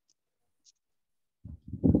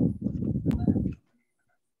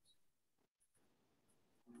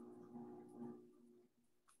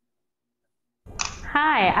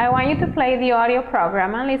 Hi, I want you to play the audio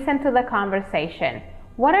program and listen to the conversation.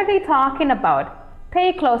 What are they talking about?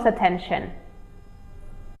 Pay close attention.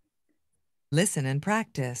 Listen and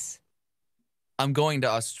practice. I'm going to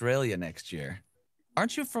Australia next year.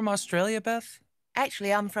 Aren't you from Australia, Beth?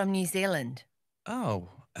 Actually, I'm from New Zealand. Oh,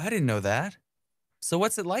 I didn't know that. So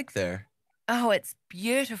what's it like there? Oh, it's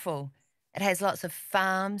beautiful. It has lots of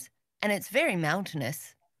farms and it's very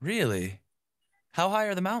mountainous. Really? How high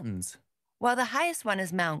are the mountains? Well, the highest one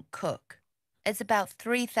is Mount Cook. It's about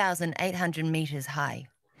 3,800 meters high.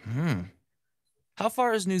 How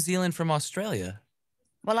far is New Zealand from Australia?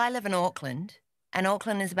 Well, I live in Auckland, and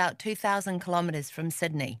Auckland is about 2,000 kilometers from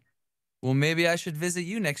Sydney. Well, maybe I should visit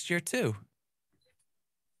you next year too.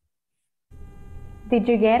 Did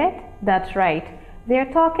you get it? That's right.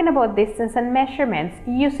 They're talking about distance and measurements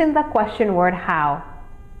using the question word how.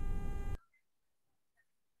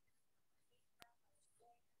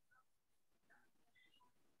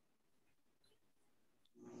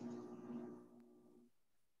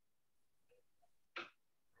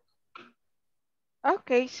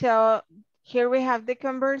 Okay, so here we have the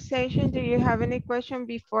conversation. Do you have any question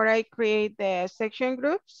before I create the section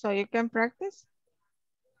group so you can practice?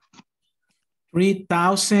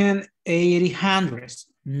 3,800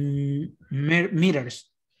 meters.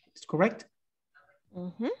 Is correct?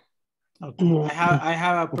 Okay. I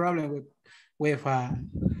have a problem with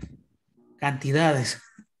cantidades.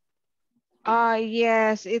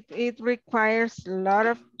 Yes, it requires a lot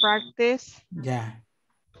of practice. Yeah.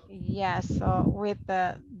 Yeah, so with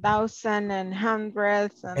the thousand and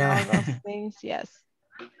hundreds and all those things, yes.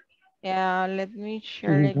 Yeah, let me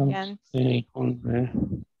share again.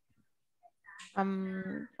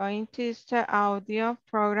 I'm going to use the audio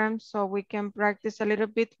program so we can practice a little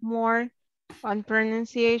bit more on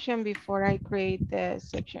pronunciation before I create the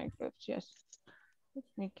section groups. Yes. Let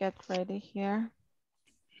me get ready here.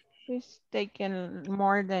 It's taking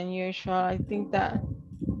more than usual. I think that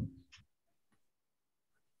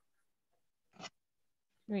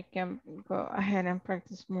we can go ahead and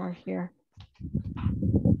practice more here.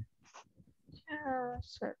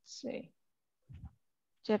 So let's see.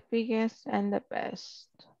 The biggest and the best.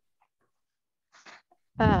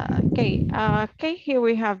 Okay, here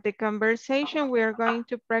we have the conversation. We are going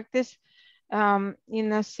to practice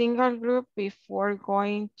in a single group before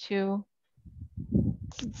going to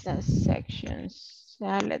the sections.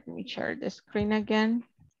 Let me share the screen again.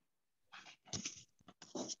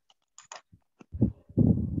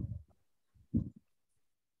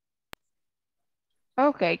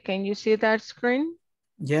 Okay, can you see that screen?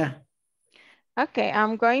 Yeah. Okay,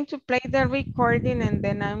 I'm going to play the recording and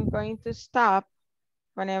then I'm going to stop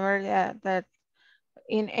whenever that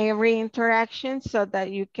in every interaction so that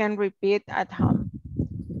you can repeat at home.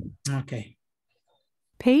 Okay.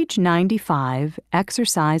 Page 95,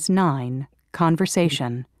 Exercise 9,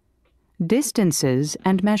 Conversation. Distances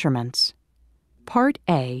and Measurements. Part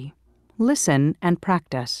A, Listen and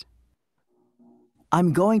Practice.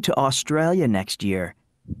 I'm going to Australia next year.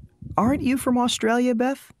 Aren't you from Australia,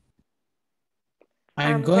 Beth?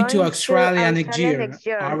 I'm going to Australia next year.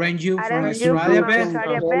 Aren't you from Australia, Beth?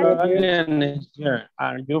 Next year.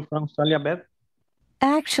 Are you from Australia, Beth?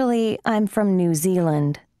 Actually, I'm from New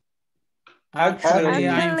Zealand. Actually,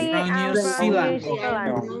 I'm from New Zealand.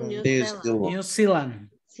 New Zealand.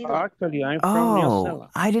 Actually, I'm from New Zealand.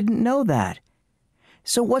 I didn't know that.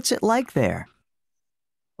 So what's it like there?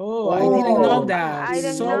 Oh, I didn't know I that.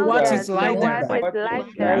 didn't So know what that. is So lighter? what is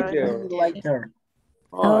lighter? Lighter.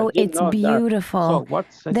 Oh, I didn't it's know that. beautiful. So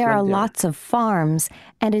what's There are lighter? lots of farms,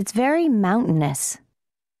 and it's very mountainous.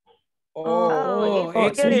 Oh,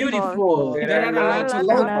 it's beautiful. There are lots of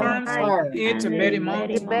farms. It's very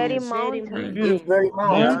It's very mountainous. mountain. It's very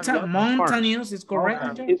mountain. Mountainous is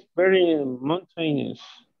correct, teacher? It's very mountainous.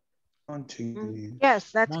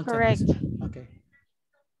 Yes, that's correct. Okay.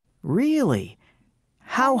 Really?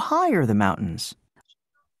 How high are the mountains?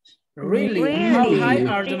 Really? How high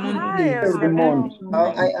are the mountains?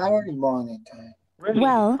 I already monitor.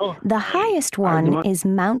 Well, the highest one is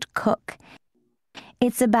Mount Cook.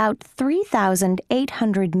 It's about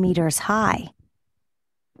 3,800 meters high.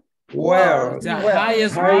 Where? The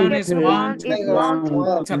highest one is Mount.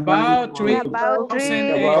 It's about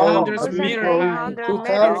 3,800 meters high.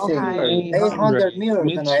 2,800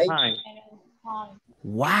 meters high.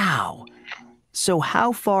 Wow. So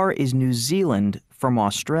how far is New Zealand from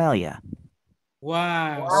Australia?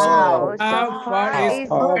 Wow. Wow. So how far is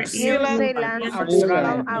New Zealand from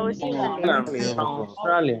Australia?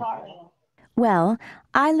 Australia. Well,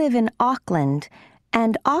 I live in Auckland,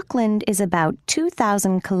 and Auckland is about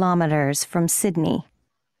 2,000 kilometers from Sydney.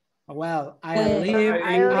 Well, I live in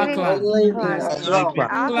Auckland.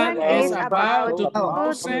 Auckland is about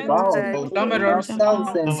 2,000 kilometers from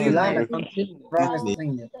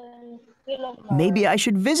Sydney. Maybe I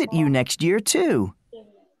should visit you next year too.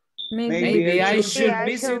 Maybe I should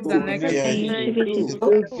visit the next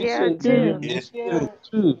year.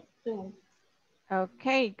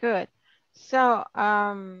 Okay, good. So,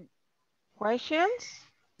 questions?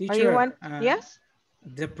 Or you Teacher, want? Yes?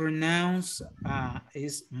 the pronounce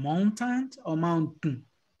is mountain or mountain?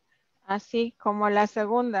 Así como la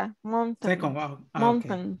segunda, mountain. Second,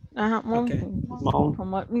 Mountain. Ajá, mountain.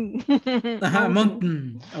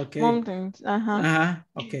 Mountain. Okay. Mountains, ajá.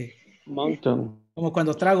 Okay. Mountain. Como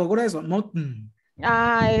cuando trago grueso, mountain.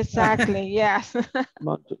 Exactly, yes.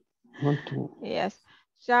 Mountain. Yes.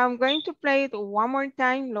 So I'm going to play it one more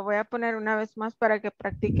time. Lo voy a poner una vez más para que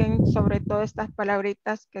practiquen sobre todo estas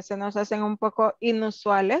palabritas que se nos hacen un poco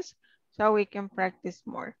inusuales, so we can practice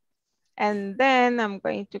more. And then I'm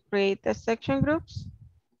going to create the section groups.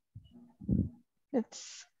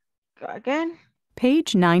 Let's go again.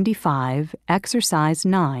 Page 95, Exercise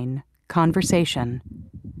 9, Conversation.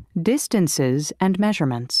 Distances and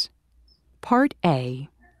Measurements. Part A.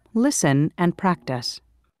 Listen and practice.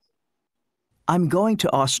 I'm going to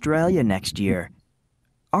Australia next year.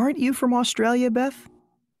 Aren't you from Australia, Beth?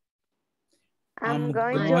 I'm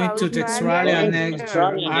going to Australia next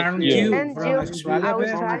year. Aren't you from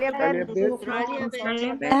Australia, Beth?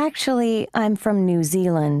 Actually, I'm from New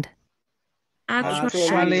Zealand.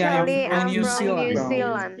 Actually, I'm from New Zealand.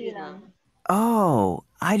 Oh,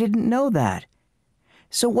 I didn't know that.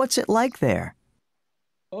 So what's it like there?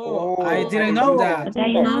 Oh, I didn't know that.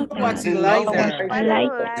 What's it like there?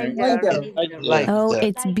 Oh,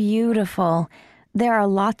 it's beautiful. There are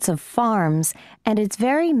lots of farms, and it's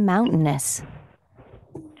very mountainous.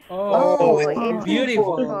 Oh, it's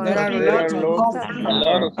beautiful. There are lots of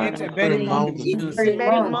it's very mountainous.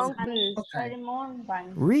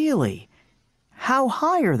 Really? How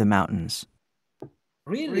high are the mountains?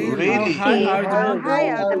 Really? How high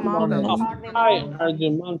are the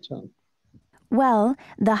mountains? Well,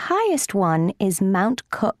 the highest one is Mount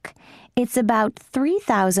Cook. It's about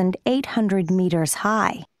 3,800 meters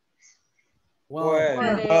high. Well,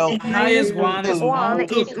 the highest one is Mount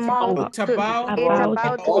Cook. It's about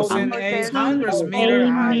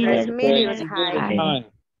 2,800 meters high.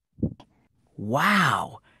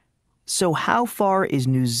 Wow. So how far is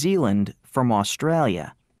New Zealand from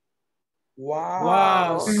Australia?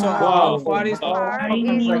 Wow. So how far is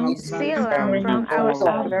New Zealand from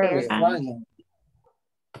Australia?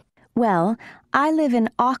 Well, I live in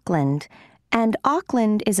Auckland, and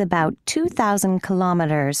Auckland is about 2,000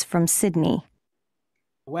 kilometers from Sydney.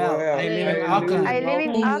 Well, I live in Auckland.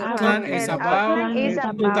 Auckland is about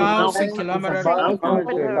 2,000 kilometers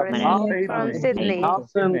from Sydney.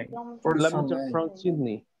 From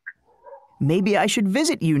Sydney. Maybe I should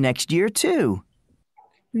visit you next year too.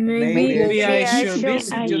 Maybe I should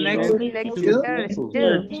visit you next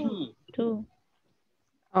year too.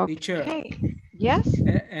 Teacher. Yes.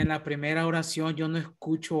 En la primera oración yo no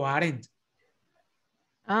escucho aren't.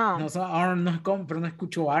 No, pero no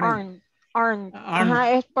escucho aren't.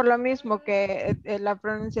 Ajá, es por lo mismo que la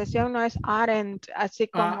pronunciación no es aren't, así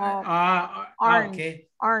como aren't. Okay.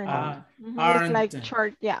 Aren't. It's like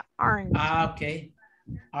short, yeah, aren't. Okay.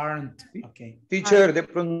 Aren't. Okay. Teacher, the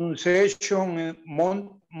pronunciation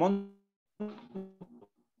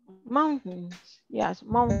mountains. Yes,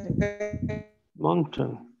 mountain.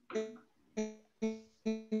 Mountain.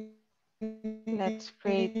 Let's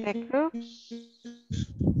create the groups.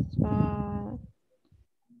 So,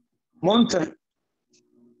 Mountain.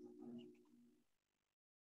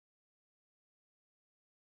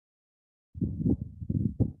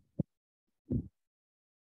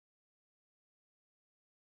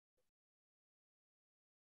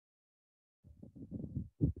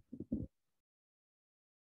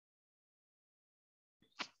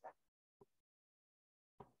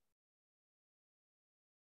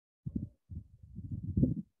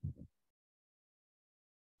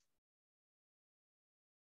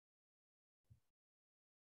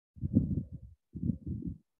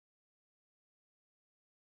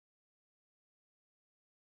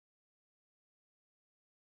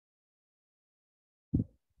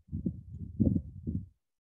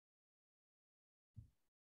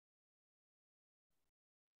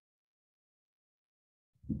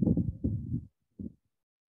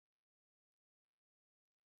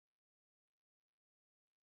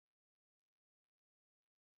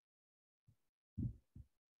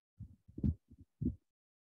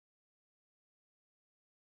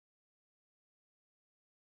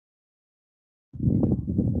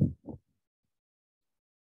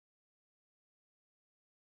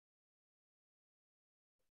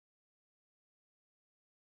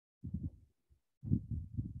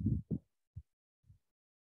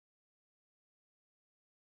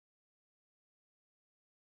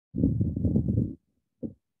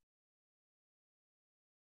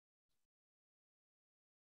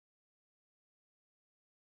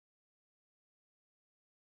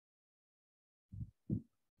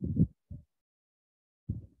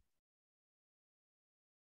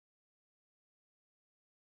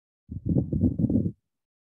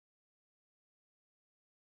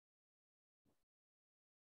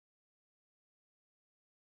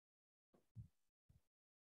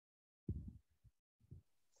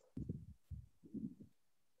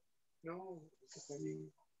 No,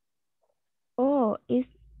 oh, it's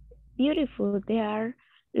beautiful. There are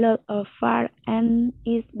lots of far and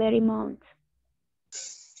it's very mount.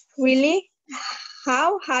 Really?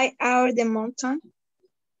 How high are the mountains?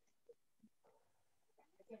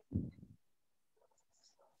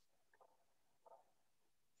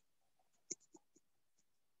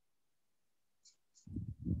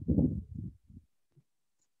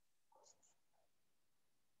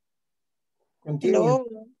 Continue. Hello.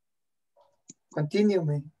 Continue,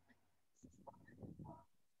 me.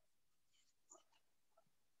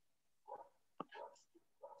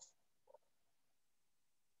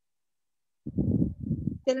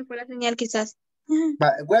 Se le fue la señal quizás.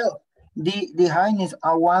 But, well, the highest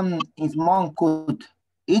one is Mount Cook.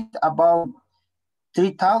 It's about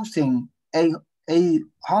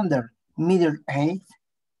 3,800 meters height.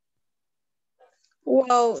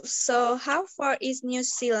 Wow, so how far is New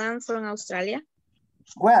Zealand from Australia?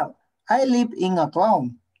 Well, I live in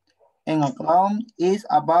Auckland, and Auckland is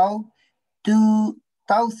about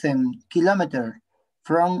 2,000 kilometers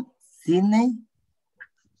from Sydney.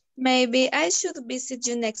 Maybe I should visit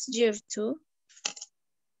you next year too.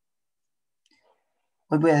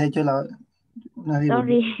 Hoy voy a hecho la... No digo.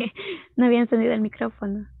 Sorry, no había encendido el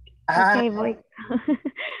micrófono. Ah. Ok, voy.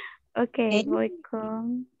 Ok, voy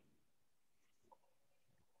con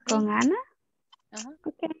Ana.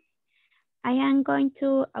 Okay. I am going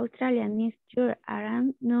to Australia next year.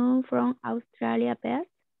 Aren't you from Australia, Beth?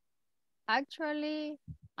 Actually,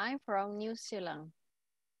 I'm from New Zealand.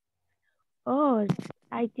 Oh,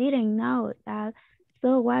 I didn't know that.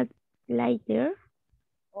 So what's like there?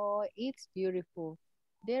 Oh, it's beautiful.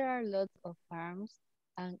 There are lots of farms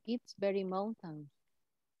and it's very mountain.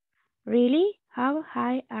 Really? How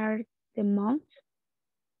high are the mountains?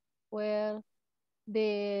 Well,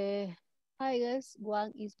 the highest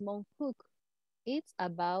one is Mount Cook. It's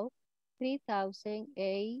about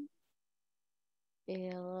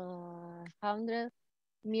 3,800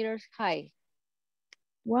 meters high.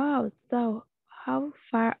 Wow, so how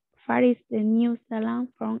far is the New Zealand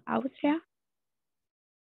from Austria?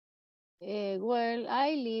 Well,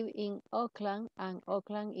 I live in Auckland, and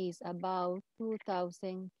Auckland is about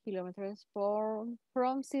 2,000 kilometers from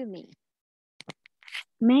Sydney.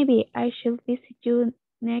 Maybe I should visit you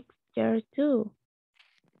next year too.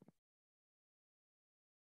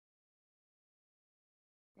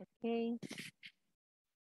 Okay.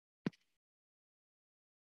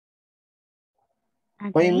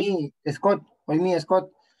 Oye, mi Scott,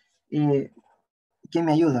 ¿quién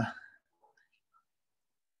me ayuda?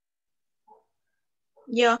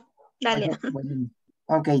 Yo, Dalia.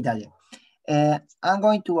 Okay, Dalia. I'm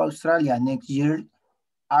going to Australia next year.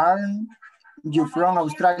 Aren't you from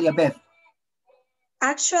Australia, Beth?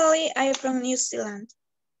 Actually, I'm from New Zealand.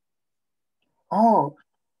 Oh,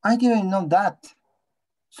 I didn't know that.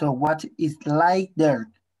 So what is like there?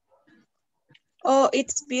 Oh,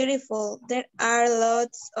 it's beautiful. There are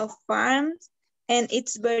lots of farms and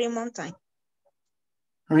it's very mountain.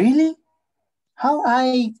 Really? How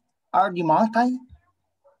high are the mountains?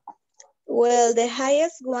 Well, the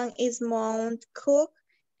highest one is Mount Cook.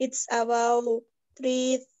 It's about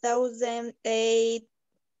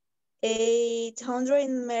 3,800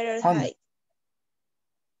 meters high.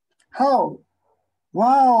 How?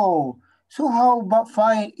 Wow. So how about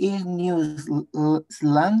far is New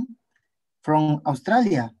Zealand from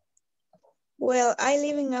Australia? Well, I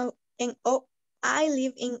live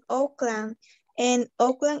in Auckland, and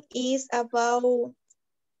Auckland is about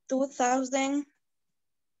 2,000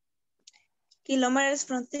 kilometers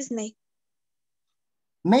from Sydney.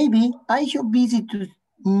 Maybe I should visit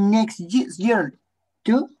next year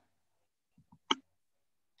too.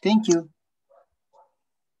 Thank you.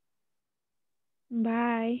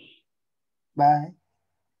 Bye. Bye.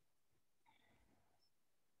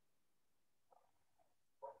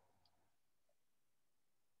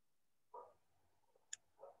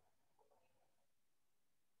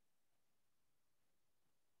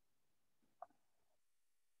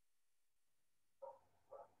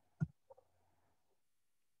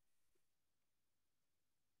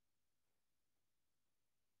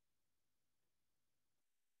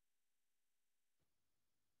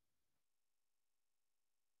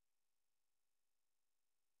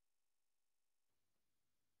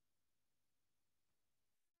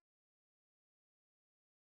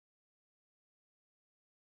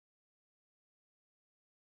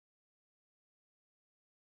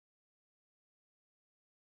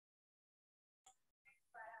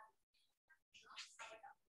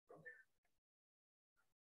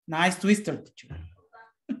 Nice twister, teacher.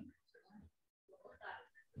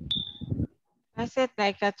 Is it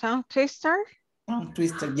like a tongue twister? Tongue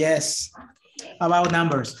twister, yes. About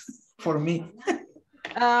numbers for me.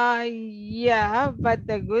 Yeah, but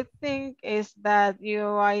the good thing is that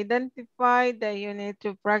you identify that you need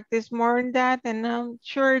to practice more on that, and I'm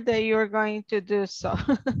sure that you're going to do so.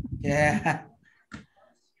 Yeah.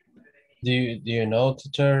 Do you know,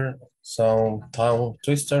 teacher, some tongue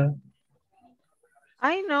twister?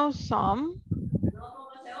 I know some.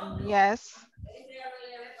 Yes.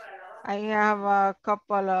 I have a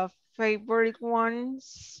couple of favorite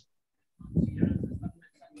ones.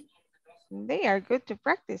 They are good to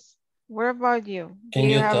practice. What about you? Can Do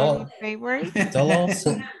you you have tell, any favorite? tell us?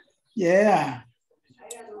 Yeah.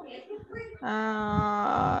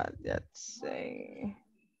 Let's see.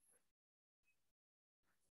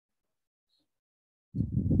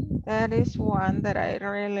 That is one that I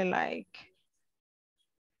really like.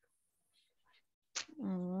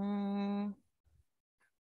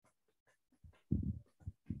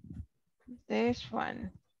 This one.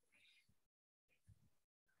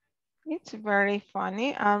 It's very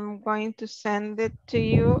funny. I'm going to send it to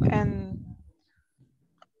you and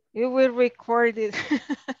you will record it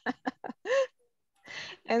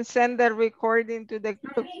and send the recording to the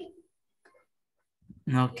group.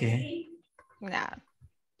 Okay. Yeah.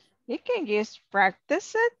 You can just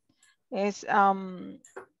practice it. It's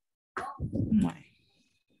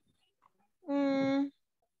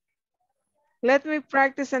let me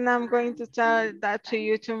practice and I'm going to tell that to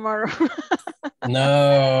you tomorrow.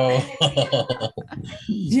 No.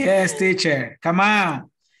 Yes, teacher. Come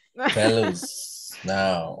on. Tell us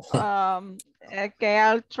now. Okay,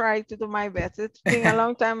 I'll try to do my best. It's been a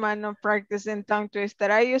long time I'm not practicing tongue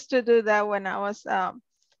twister. I used to do that when I was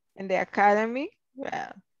in the academy.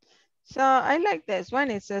 Yeah. So I like this one.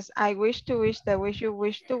 It says, I wish to wish the wish you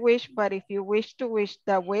wish to wish, but if you wish to wish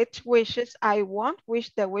the which wishes, I won't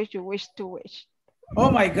wish the wish you wish to wish.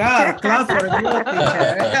 Oh my God, clap for you, teacher.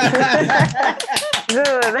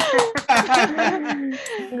 Good.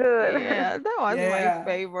 Good. Yeah, that was my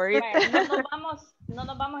favorite. No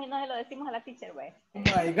nos vamos y no se lo decimos a la teacher, güey. Oh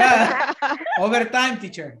my God. Overtime,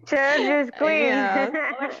 teacher. Change your screen. Yeah.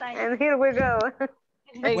 And here we go.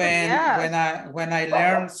 When I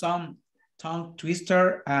learned some tongue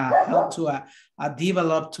twister, how to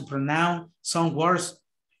develop to pronounce some words,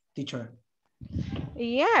 teacher.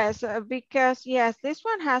 Yes, because yes, this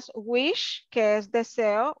one has wish, que es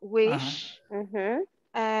deseo, wish. Y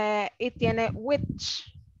tiene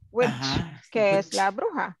witch, que es la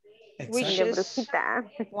bruja. Wishes,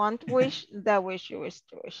 want wish, the wish you wish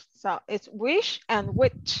to wish. So it's wish and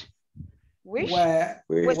witch. Wish,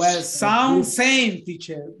 well, sound same,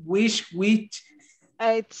 teacher. Wish, witch.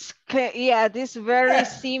 It's, yeah, this very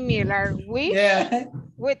similar. Wish, yeah.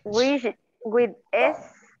 witch. Wish with S.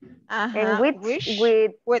 And which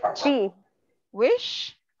with T.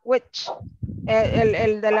 Wish, which.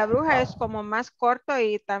 El de la bruja es como más corto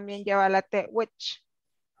y también lleva la T. Which.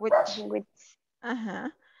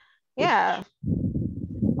 Ajá. Yeah.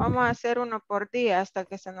 Vamos a hacer uno por día hasta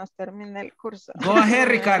que se nos termine el curso. Go ahead,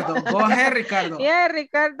 Ricardo. Go ahead, Ricardo. Yeah,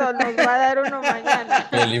 Ricardo, nos va a dar uno mañana.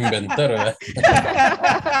 El inventor, ¿verdad?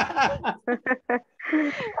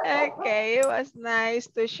 Okay, it was nice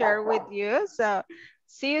to share with you. So,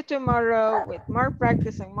 see you tomorrow with more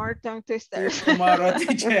practice and more tongue twisters. See you tomorrow,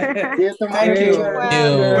 teacher. See you tomorrow. Thank you.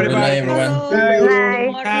 Good night, everyone.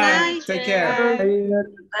 Good night. Take care.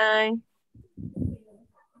 Bye.